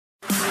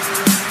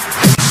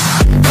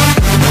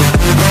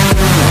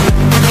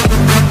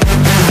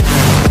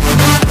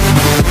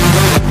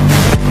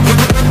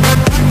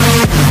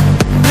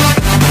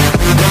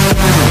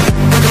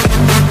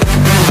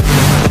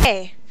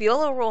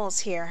Owls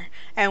here,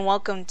 and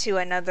welcome to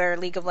another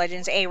League of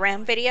Legends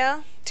ARAM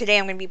video. Today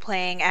I'm going to be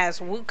playing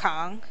as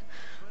Wukong,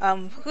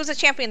 who's a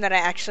champion that I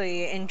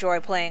actually enjoy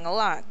playing a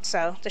lot,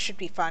 so this should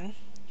be fun.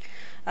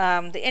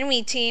 The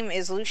enemy team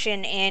is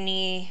Lucian,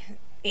 Annie,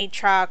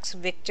 Aatrox,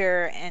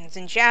 Victor, and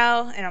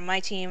Xin, and on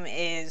my team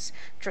is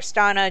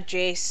Tristana,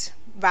 Jace,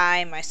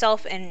 Vi,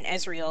 myself, and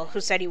Ezreal,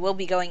 who said he will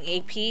be going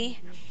AP.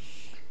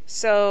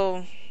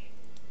 So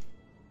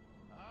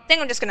I think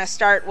I'm just going to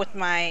start with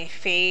my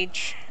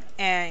Phage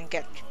and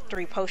get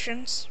 3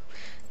 potions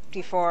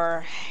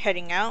before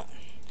heading out.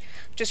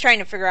 Just trying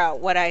to figure out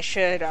what I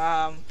should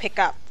pick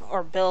up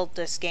or build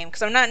this game,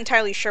 because I'm not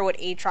entirely sure what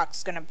Aatrox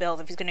is going to build.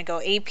 If he's going to go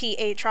AP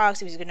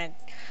Aatrox, if he's going to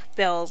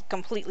build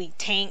completely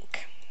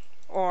tank,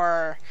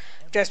 or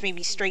just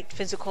maybe straight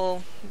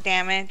physical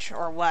damage,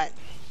 or what.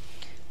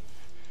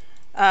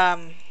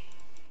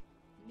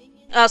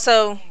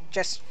 Also,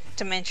 just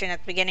to mention at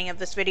the beginning of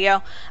this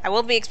video, I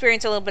will be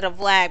experiencing a little bit of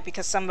lag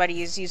because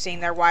somebody is using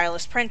their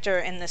wireless printer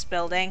in this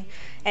building,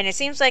 and it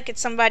seems like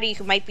it's somebody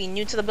who might be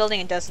new to the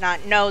building and does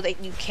not know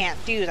that you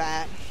can't do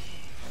that.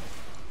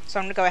 So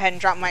I'm going to go ahead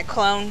and drop my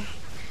clone,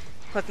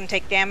 let them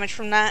take damage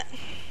from that.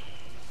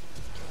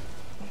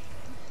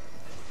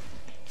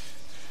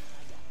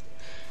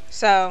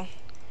 So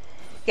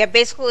yeah,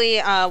 basically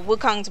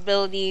Wukong's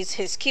abilities,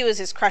 his Q is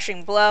his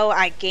crushing blow.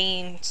 I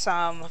gain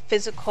some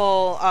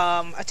physical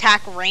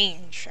attack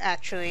range,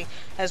 actually,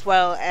 as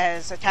well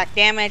as attack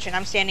damage, and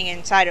I'm standing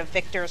inside of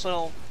Victor's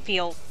little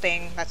field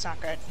thing. That's not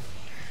good.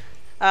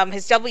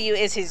 His W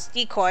is his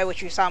decoy,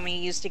 which you saw me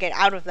use to get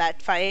out of that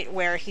fight,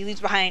 where he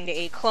leaves behind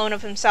a clone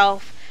of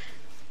himself.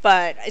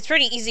 But it's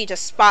pretty easy to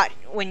spot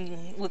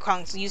when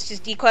Wukong's used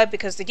his decoy,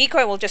 because the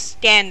decoy will just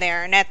stand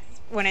there, and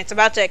when it's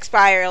about to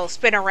expire, it'll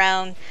spin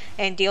around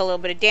and deal a little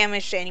bit of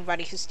damage to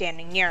anybody who's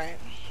standing near it.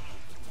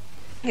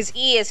 His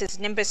E is his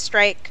Nimbus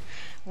Strike,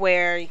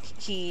 where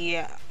he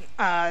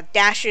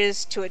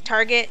dashes to a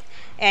target,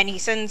 and he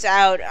sends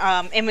out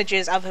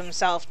images of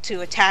himself to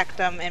attack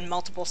them in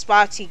multiple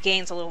spots. He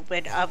gains a little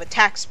bit of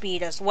attack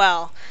speed as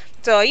well.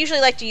 So I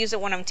usually like to use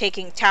it when I'm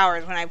taking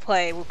towers when I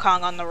play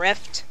Wukong on the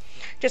Rift,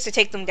 just to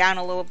take them down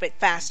a little bit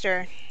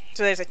faster.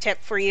 So there's a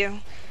tip for you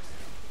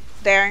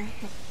there.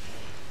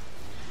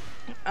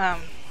 I'm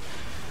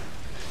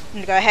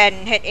going to go ahead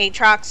and hit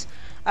Aatrox.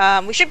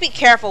 We should be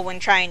careful when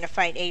trying to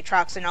fight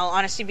Aatrox, in all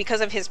honesty, because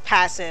of his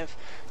passive.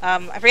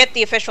 I forget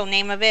the official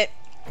name of it,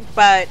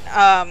 but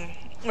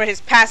what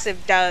his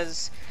passive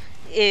does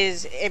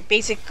is it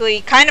basically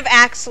kind of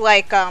acts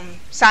like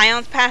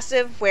Sion's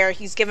passive, where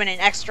he's given an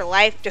extra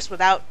life just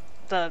without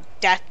the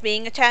death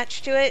being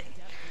attached to it.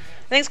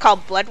 I think it's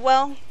called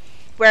Bloodwell,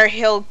 where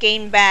he'll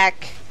gain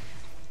back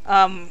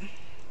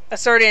a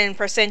certain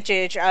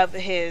percentage of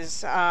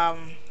his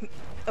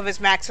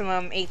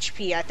maximum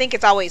HP. I think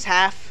it's always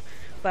half,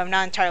 but I'm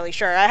not entirely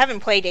sure. I haven't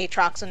played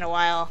Aatrox in a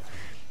while.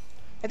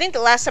 I think the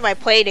last time I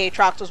played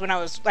Aatrox was when I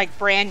was like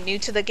brand new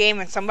to the game,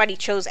 and somebody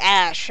chose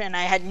Ashe, and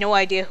I had no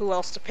idea who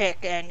else to pick,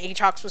 and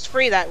Aatrox was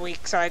free that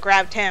week, so I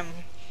grabbed him,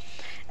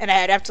 and I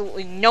had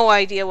absolutely no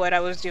idea what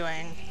I was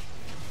doing.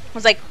 It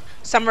was like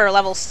somewhere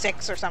level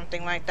 6 or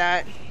something like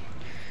that.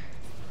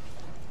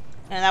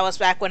 And that was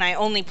back when I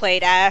only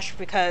played Ashe,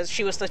 because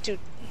she was the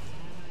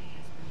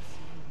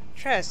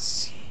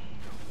Triss,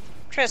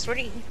 what are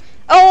you...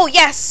 Oh,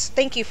 yes!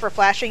 Thank you for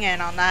flashing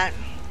in on that.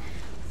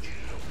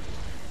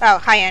 Oh,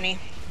 hi, Annie.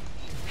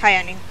 Hi,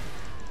 Annie.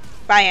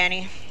 Bye,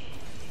 Annie.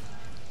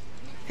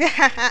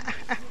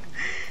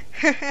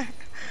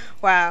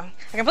 Wow.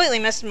 I completely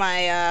missed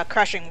my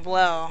crushing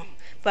blow,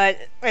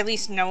 but at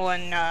least no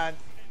one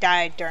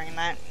died during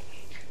that.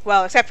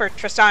 Well, except for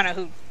Tristana,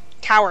 who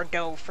tower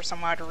dove for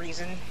some odd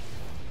reason.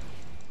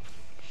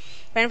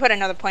 I'm gonna put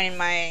another point in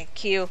my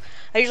Q.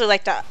 I usually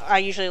like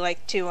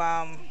to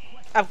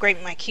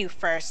upgrade my Q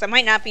first. That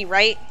might not be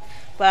right,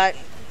 but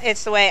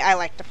it's the way I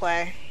like to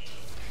play.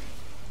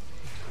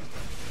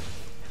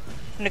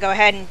 I'm gonna go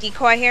ahead and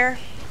decoy here.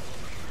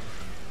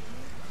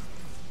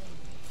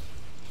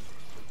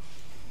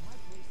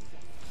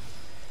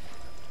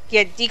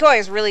 Yeah, decoy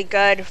is really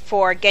good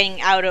for getting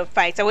out of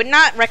fights. I would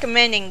not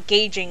recommend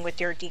engaging with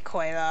your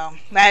decoy, though.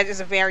 That is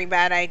a very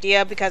bad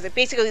idea, because it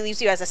basically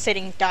leaves you as a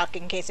sitting duck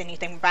in case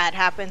anything bad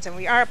happens, and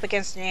we are up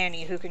against an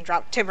Annie who can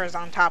drop timbers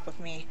on top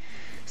of me.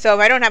 So if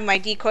I don't have my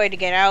decoy to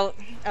get out,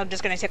 I'm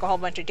just going to take a whole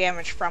bunch of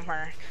damage from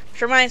her.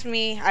 Which reminds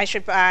me, I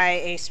should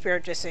buy a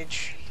Spirit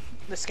Visage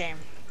this game.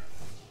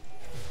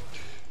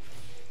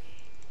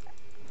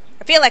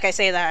 I feel like I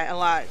say that a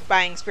lot,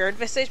 buying Spirit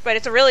Visage, but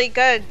it's a really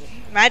good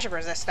magic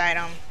resist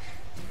item.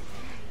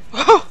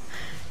 Oh,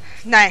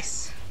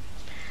 nice.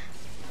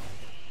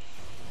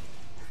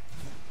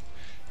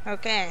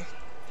 Okay,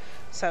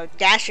 so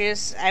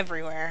dashes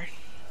everywhere.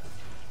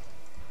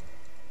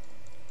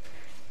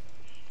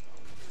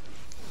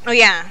 Oh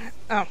yeah,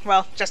 oh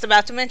well, just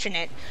about to mention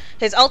it.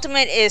 His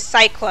ultimate is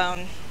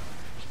Cyclone.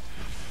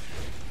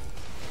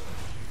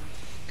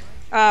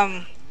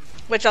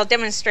 Which I'll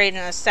demonstrate in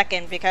a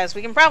second, because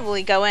we can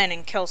probably go in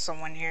and kill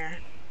someone here.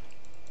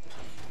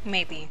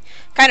 Maybe.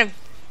 Kind of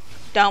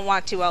don't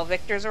want to while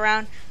Victor's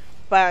around.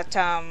 But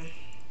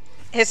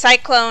his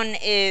Cyclone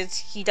is,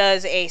 he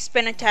does a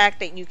spin attack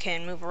that you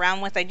can move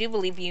around with. I do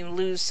believe you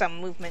lose some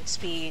movement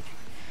speed.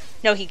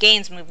 No, he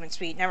gains movement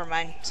speed. Never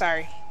mind.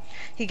 Sorry.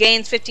 He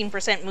gains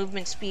 15%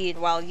 movement speed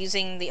while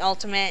using the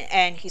ultimate,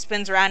 and he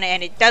spins around it,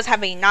 and it does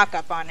have a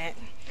knock-up on it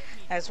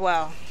as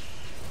well.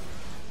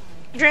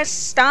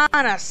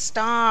 Tristana,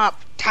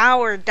 stop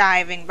tower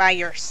diving by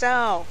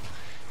yourself.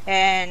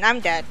 And I'm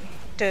dead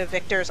to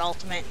Victor's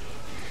ultimate.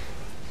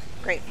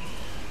 Great.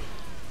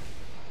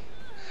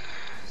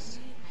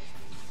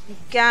 You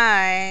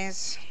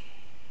guys,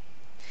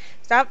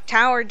 stop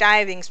tower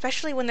diving,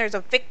 especially when there's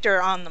a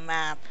Victor on the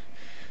map.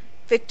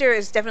 Victor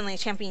is definitely a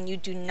champion you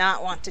do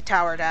not want to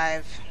tower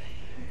dive.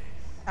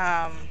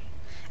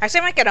 Actually,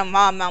 I might get a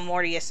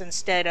Malmortius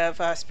instead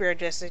of Spirit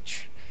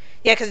Visage.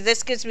 Yeah, because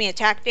this gives me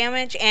attack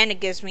damage and it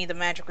gives me the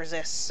magic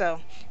resist.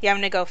 So, yeah, I'm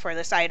going to go for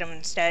this item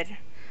instead.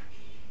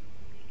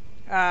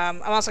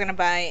 I'm also going to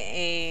buy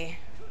a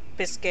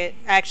biscuit.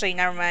 Actually,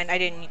 never mind. I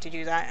didn't need to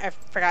do that. I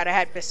forgot I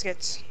had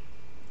biscuits.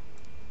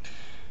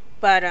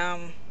 But,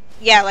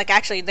 yeah, like,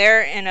 actually,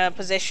 they're in a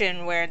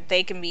position where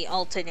they can be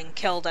ulted and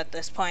killed at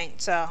this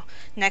point. So,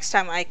 next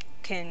time I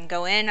can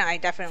go in, I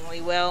definitely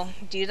will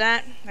do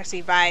that. I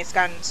see Vi's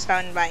gotten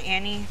stunned by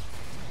Annie.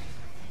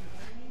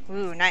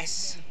 Ooh,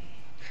 nice.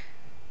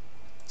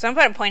 So I'm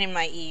putting a point in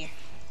my E,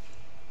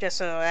 just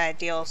so that it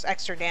deals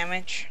extra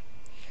damage.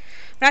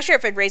 I'm not sure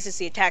if it raises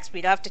the attack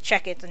speed. I'll have to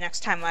check it the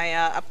next time I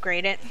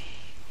upgrade it.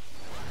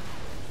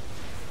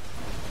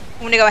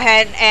 I'm going to go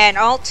ahead and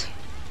ult.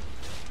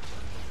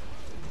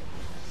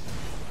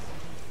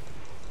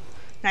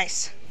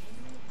 Nice.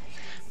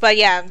 But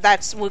yeah,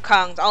 that's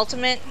Wukong's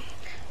ultimate.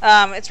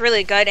 It's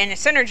really good, and it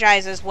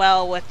synergizes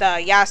well with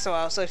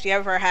Yasuo. So if you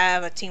ever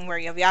have a team where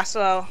you have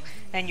Yasuo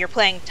and you're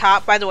playing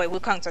top, by the way,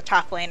 Wukong's a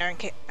top laner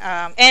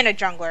and a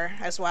jungler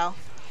as well.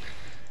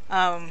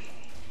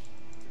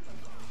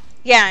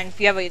 Yeah, and if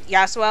you have a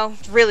Yasuo,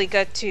 it's really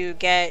good to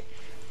get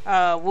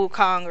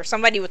Wukong or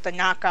somebody with the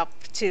knock-up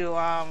to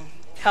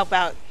help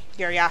out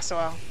your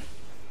Yasuo.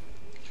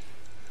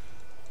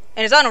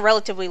 And it's on a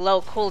relatively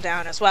low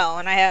cooldown as well.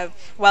 And I have,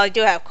 well, I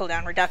do have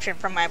cooldown reduction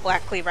from my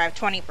Black Cleaver. I have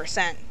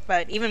 20%.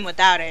 But even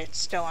without it, it's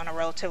still on a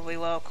relatively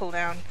low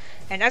cooldown.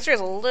 And that's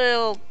just a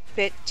little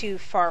bit too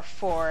far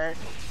forward.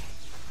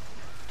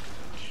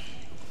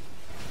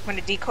 I'm going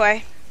to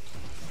decoy.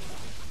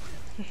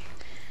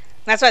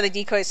 That's why the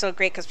decoy is so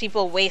great, because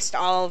people waste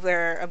all of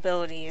their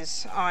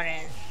abilities on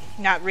it,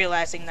 not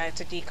realizing that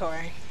it's a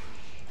decoy.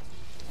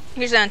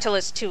 Usually until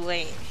it's too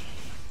late.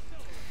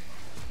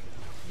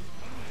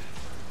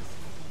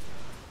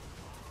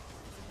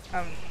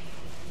 I'm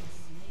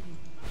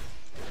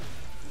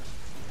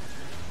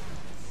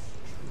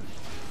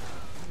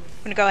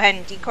gonna go ahead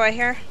and decoy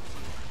here.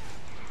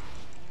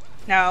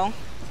 No.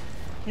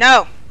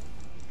 No!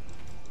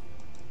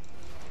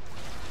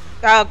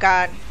 Oh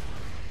god.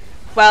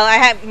 Well, I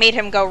had made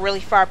him go really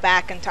far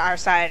back into our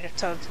side,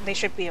 so they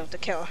should be able to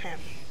kill him.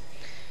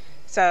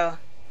 So,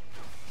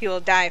 he will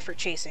die for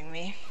chasing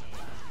me.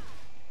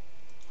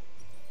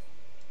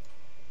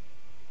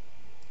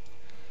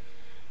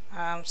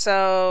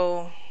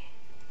 So...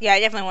 yeah, I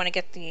definitely want to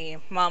get the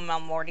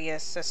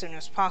Malmortius as soon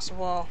as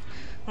possible.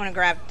 I want to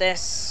grab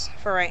this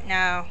for right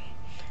now.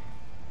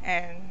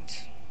 And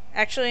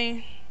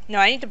actually, no,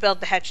 I need to build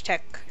the hedge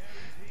tech.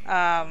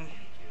 The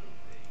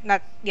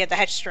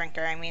hedge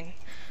strengther, I mean,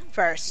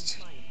 first.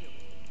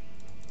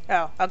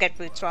 Oh, I'll get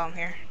boots while I'm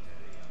here.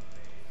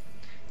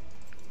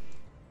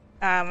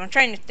 I'm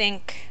trying to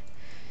think.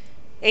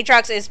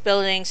 Aatrox is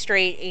building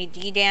straight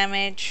AD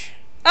damage.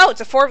 Oh,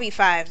 it's a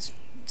 4v5.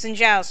 Xin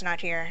Zhao's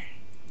not here.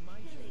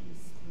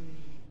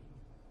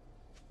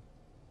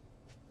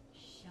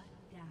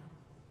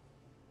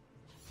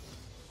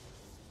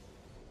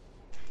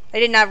 I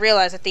did not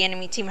realize that the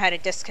enemy team had a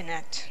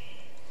disconnect.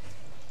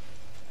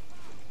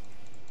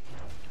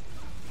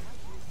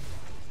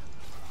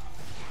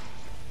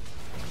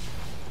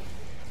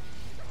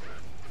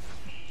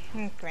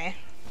 Okay.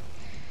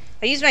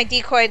 I used my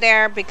decoy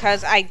there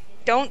because I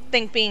don't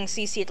think being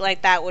CC'd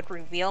like that would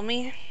reveal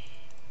me.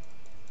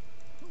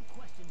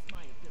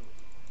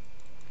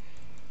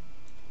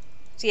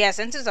 So yeah,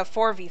 since it's a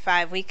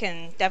 4v5, we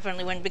can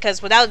definitely win,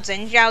 because without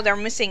Xin Zhao, they're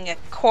missing a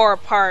core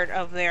part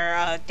of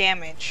their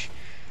damage.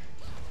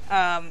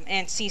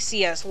 And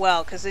CC as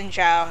well, because Xin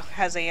Zhao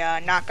has a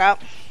knockup,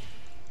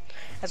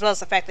 as well as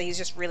the fact that he's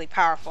just really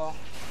powerful.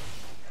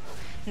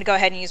 I'm going to go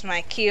ahead and use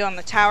my Q on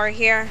the tower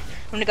here.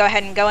 I'm going to go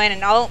ahead and go in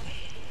and ult.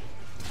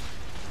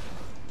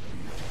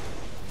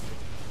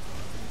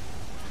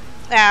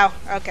 Ow,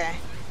 okay.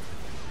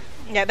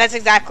 Yeah, that's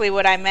exactly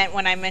what I meant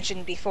when I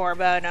mentioned before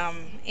about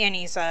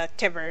Annie's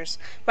Tibbers.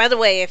 By the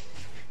way,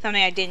 if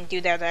something I didn't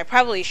do there that I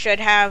probably should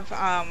have,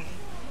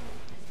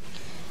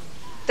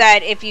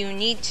 that if you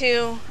need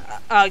to,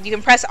 you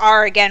can press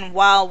R again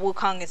while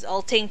Wukong is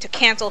ulting to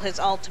cancel his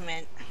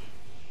ultimate.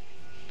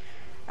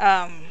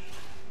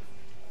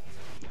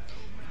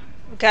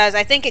 Because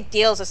I think it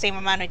deals the same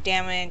amount of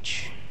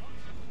damage.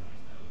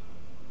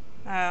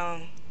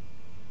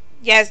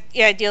 Yes,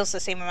 yeah, it deals the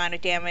same amount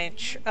of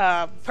damage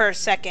per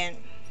second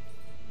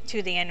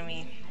to the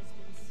enemy.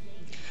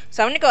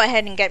 So I'm going to go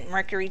ahead and get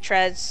Mercury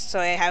Treads so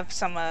I have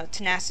some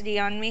tenacity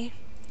on me.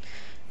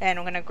 And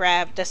I'm going to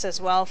grab this as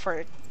well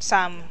for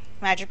some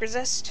magic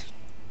resist.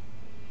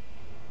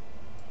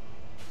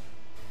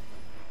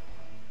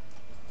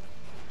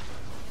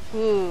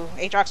 Ooh,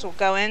 Aatrox will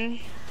go in.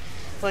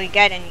 Will he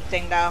get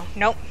anything though?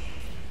 Nope.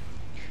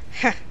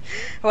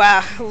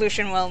 Wow,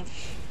 Lucian will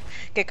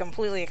get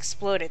completely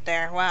exploded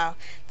there. Wow.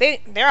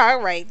 They're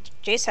alright.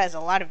 Jace has a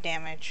lot of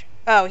damage.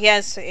 Oh, he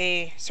has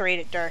a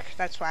serrated dirk,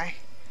 that's why.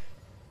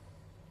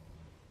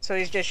 So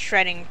he's just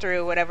shredding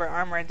through whatever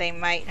armor they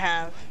might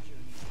have.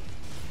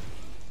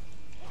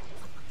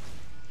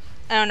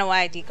 I don't know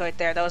why I decoyed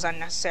there, that was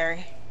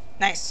unnecessary.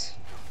 Nice.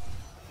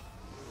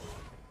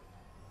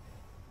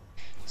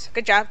 So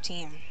good job,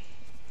 team.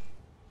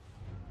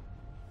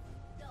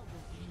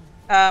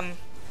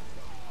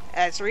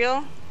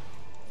 Ezreal?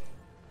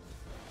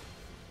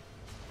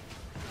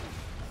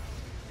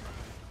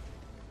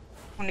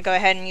 I'm gonna go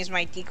ahead and use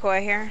my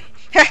decoy here.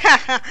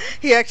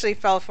 He actually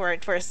fell for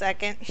it for a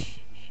second.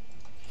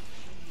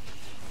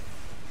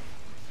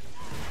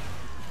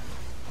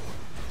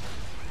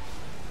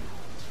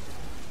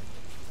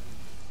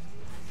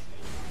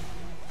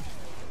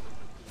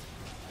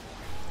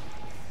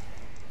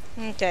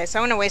 Okay, so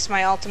I'm gonna waste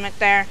my ultimate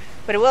there,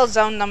 but it will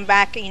zone them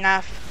back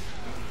enough.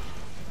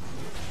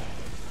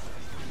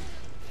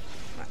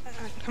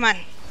 Come on,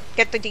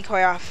 get the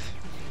decoy off.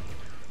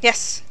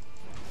 Yes.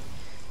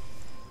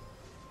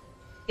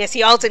 Yes,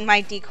 he ulted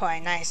my decoy,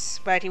 nice,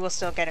 but he will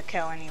still get a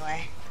kill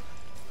anyway.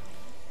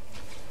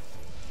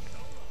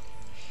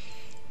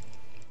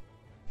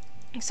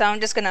 So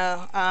I'm just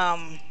gonna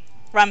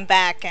run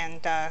back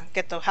and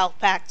get the health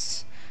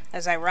packs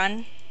as I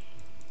run.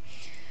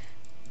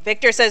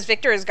 Victor says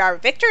Victor is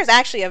garbage. Victor is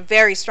actually a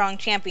very strong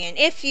champion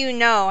if you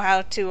know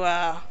how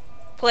to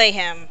play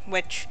him,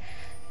 which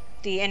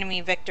the enemy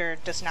Victor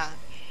does not.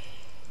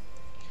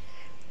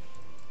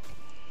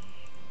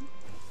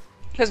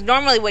 Because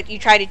normally what you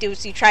try to do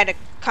is you try to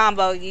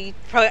combo, you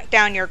put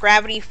down your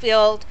gravity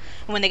field,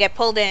 and when they get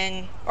pulled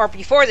in, or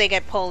before they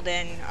get pulled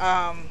in,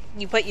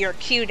 you put your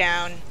Q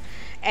down,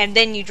 and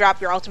then you drop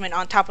your ultimate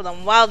on top of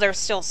them while they're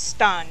still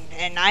stunned,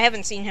 and I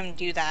haven't seen him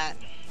do that.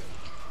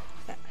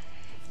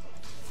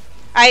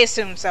 I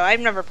assume so. I've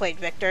never played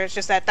Victor, it's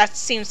just that that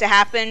seems to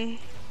happen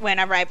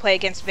whenever I play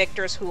against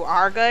Victors who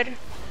are good.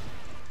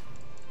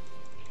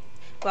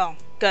 Well,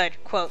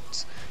 good,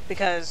 quotes,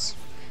 because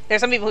there's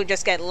some people who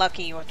just get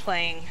lucky with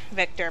playing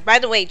Victor. By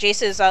the way,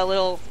 Jace's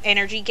little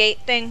energy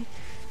gate thing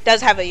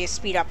does have a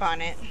speed up on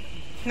it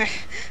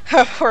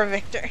for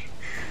Victor.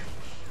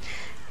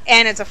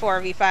 And it's a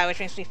 4v5, which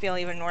makes me feel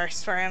even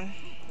worse for him.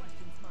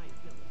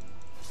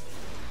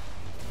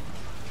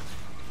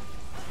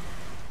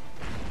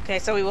 Okay,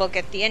 so we will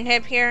get the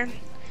inhib here.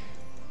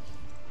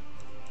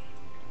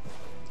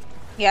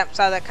 Yep,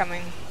 saw that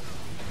coming.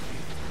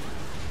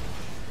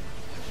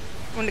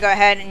 I'm going to go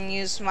ahead and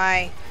use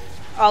my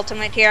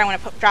ultimate here. I'm going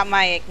to drop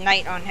my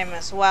ignite on him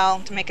as well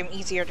to make him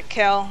easier to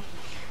kill.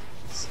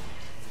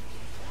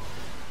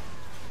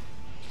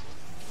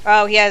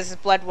 Oh, he has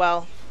blood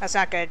well. That's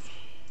not good.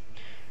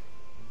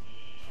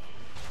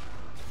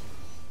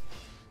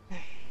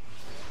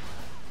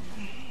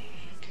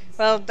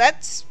 Well,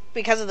 that's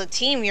because of the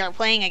team you're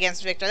playing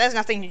against, Victor. That has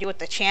nothing to do with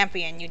the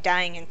champion, you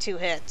dying in 2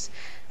 hits.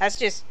 That's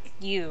just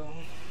you.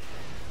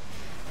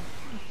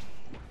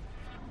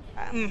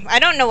 I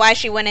don't know why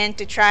she went in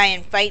to try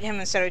and fight him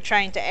instead of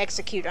trying to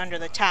execute under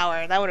the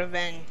tower. That would have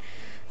been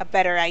a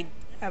better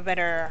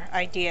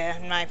idea,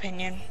 in my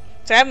opinion.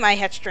 So I have my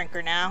Hetch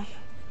Drinker now,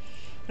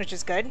 which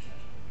is good.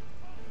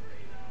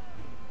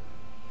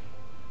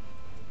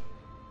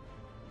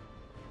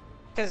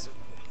 Because,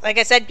 like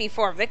I said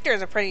before, Victor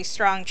is a pretty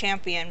strong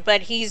champion,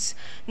 but he's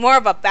more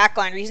of a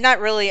backliner. He's not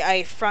really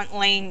a front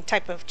lane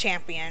type of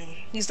champion.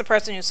 He's the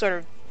person who sort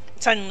of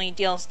suddenly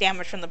deals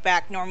damage from the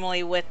back,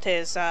 normally with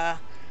his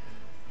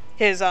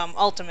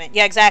ultimate.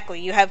 Yeah, exactly.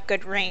 You have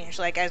good range,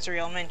 like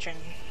Ezreal mentioned.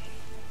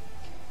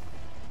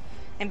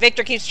 And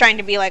Victor keeps trying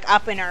to be like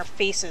up in our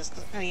faces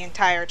the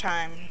entire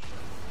time.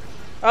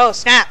 Oh,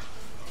 snap!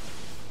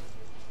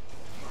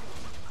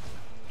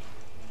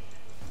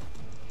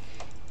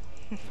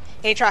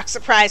 Aatrox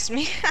surprised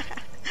me.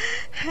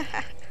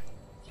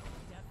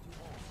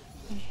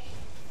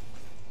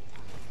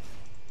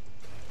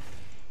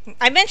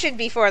 I mentioned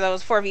before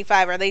those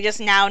 4v5. Are they just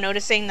now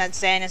noticing that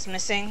Zen is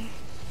missing?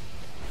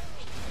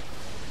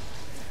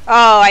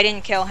 Oh, I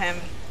didn't kill him.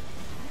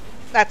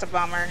 That's a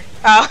bummer.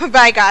 Oh, but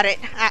I got it.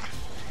 Ah.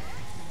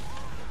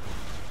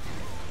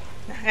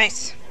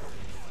 Nice.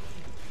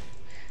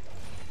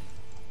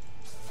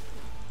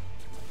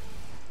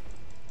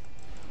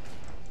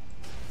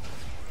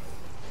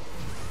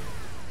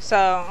 So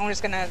I'm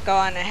just gonna go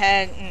on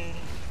ahead and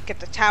get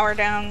the tower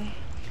down.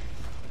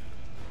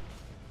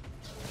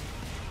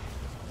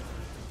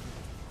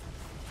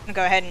 I'm gonna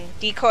go ahead and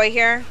decoy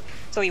here,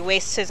 so he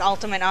wastes his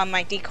ultimate on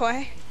my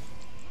decoy.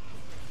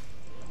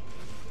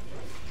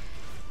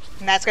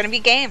 And that's gonna be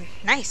game.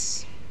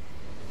 Nice.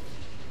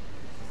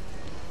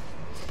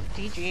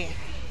 GG.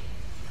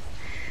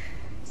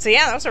 So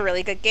yeah, that was a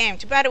really good game.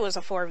 Too bad it was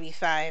a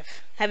 4v5.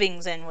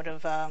 Having Zen would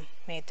have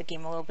made the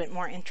game a little bit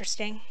more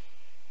interesting.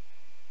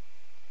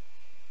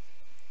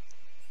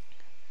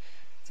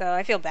 So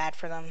I feel bad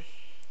for them.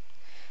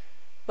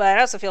 But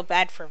I also feel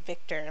bad for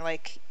Victor.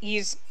 Like,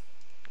 he's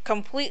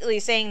completely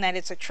saying that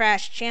it's a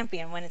trash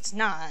champion when it's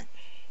not.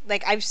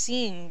 Like, I've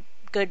seen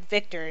good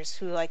Victors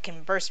who, like,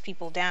 can burst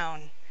people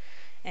down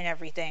and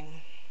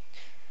everything.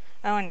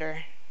 I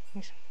wonder.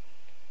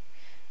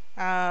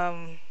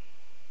 I'm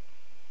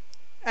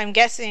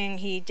guessing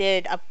he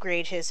did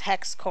upgrade his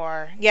Hex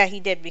Core. Yeah, he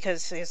did,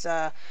 because his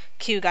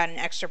Q got an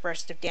extra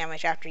burst of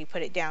damage after he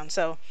put it down.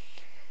 So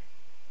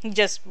he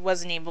just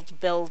wasn't able to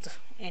build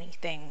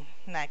anything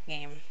in that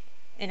game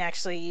and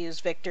actually use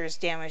Victor's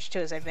damage to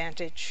his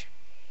advantage.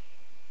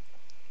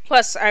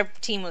 Plus, our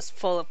team was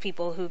full of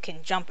people who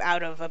can jump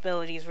out of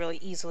abilities really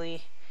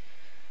easily.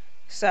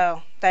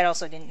 So that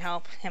also didn't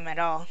help him at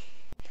all.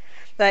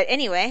 But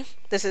anyway,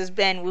 this has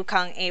been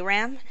Wukong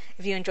ARAM.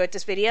 If you enjoyed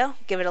this video,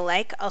 give it a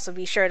like. Also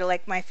be sure to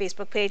like my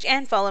Facebook page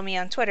and follow me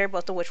on Twitter,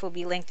 both of which will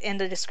be linked in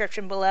the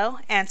description below,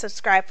 and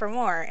subscribe for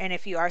more. And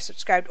if you are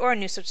subscribed or a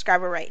new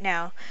subscriber right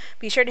now,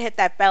 be sure to hit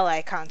that bell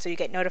icon so you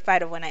get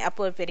notified of when I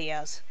upload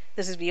videos.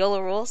 This is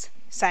Viola Rules,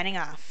 signing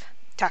off.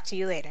 Talk to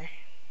you later.